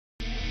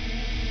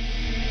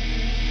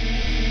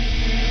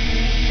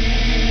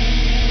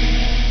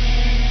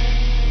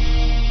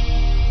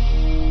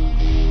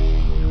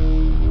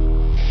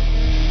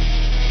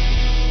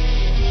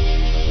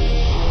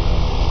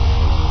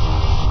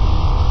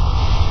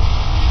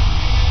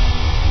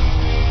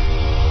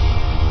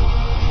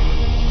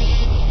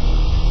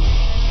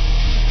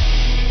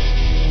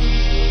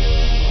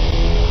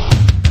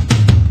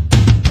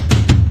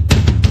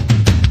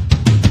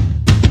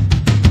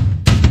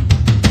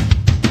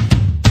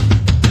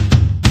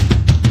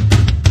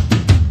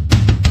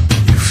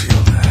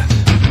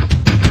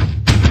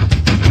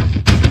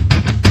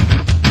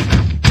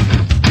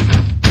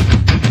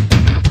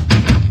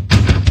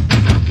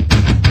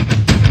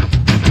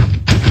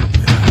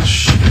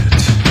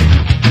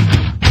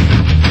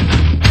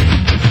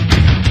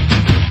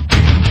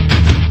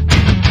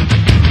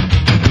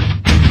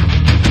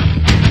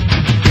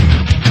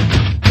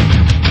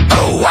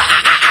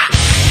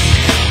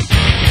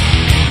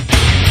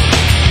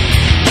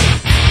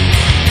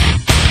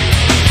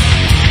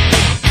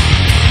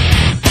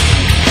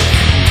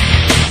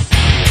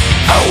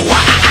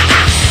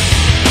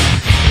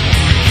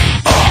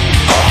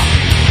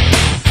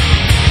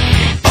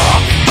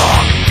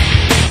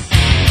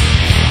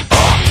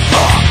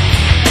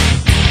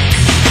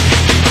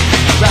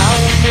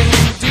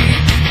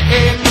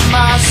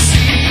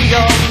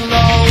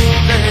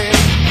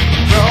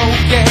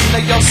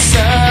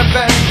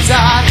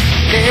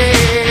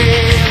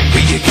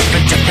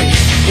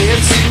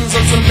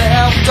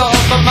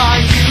of my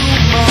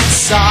human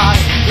side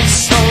is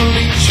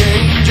slowly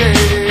changing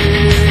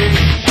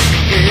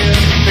in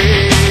me.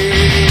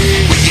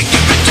 Will you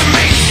give it to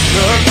me?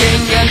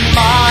 Looking at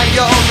my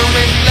own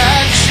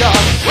reflection,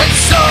 When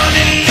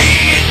suddenly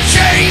it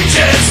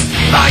changes,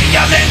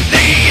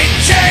 violently it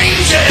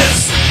changes.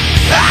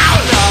 Oh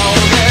no!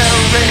 now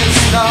there is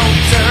no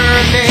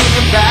turning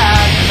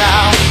back.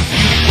 Now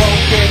you've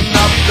woken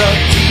up the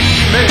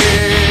demon.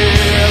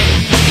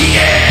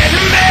 Yeah,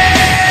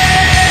 man!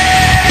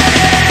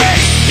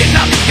 Get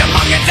up, come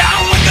on, get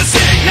down with the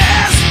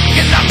sickness.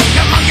 Get up,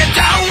 come on, get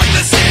down with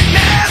the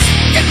sickness.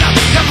 Get up,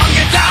 come on,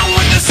 get down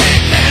with the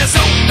sickness.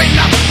 Open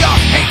up your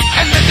hate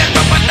and let it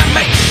open the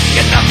make.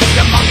 Get up,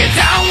 come on, get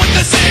down with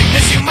the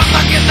sickness. You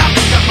mother, get up,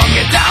 come on,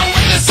 get down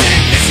with the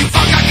sickness. You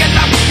fucker, get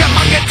up, come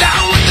on, get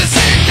down with the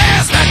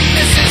sickness.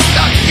 Madness is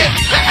the gift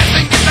that has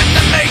been given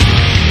to me.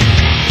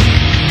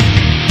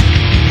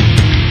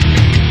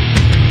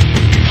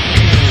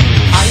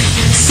 I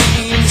can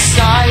see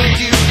inside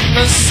you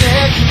the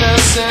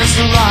sickness is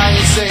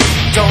rising.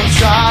 Don't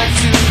try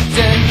to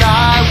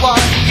deny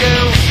what you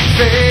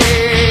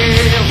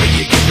feel. Will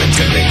you give it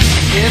to me?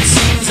 It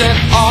seems that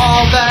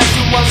all that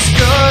was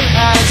good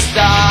has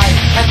died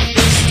and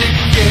is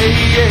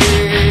decaying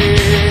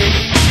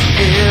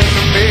in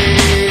me.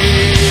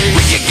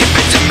 Will you give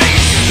it to me?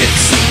 It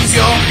seems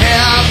you're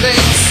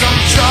having some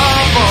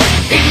trouble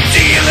In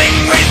dealing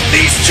with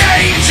these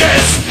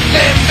changes,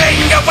 living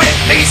with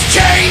these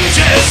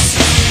changes.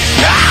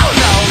 Oh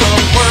no! now. The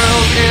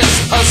world is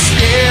a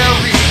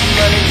scary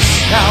place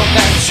now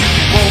that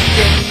you've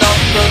woken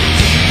up the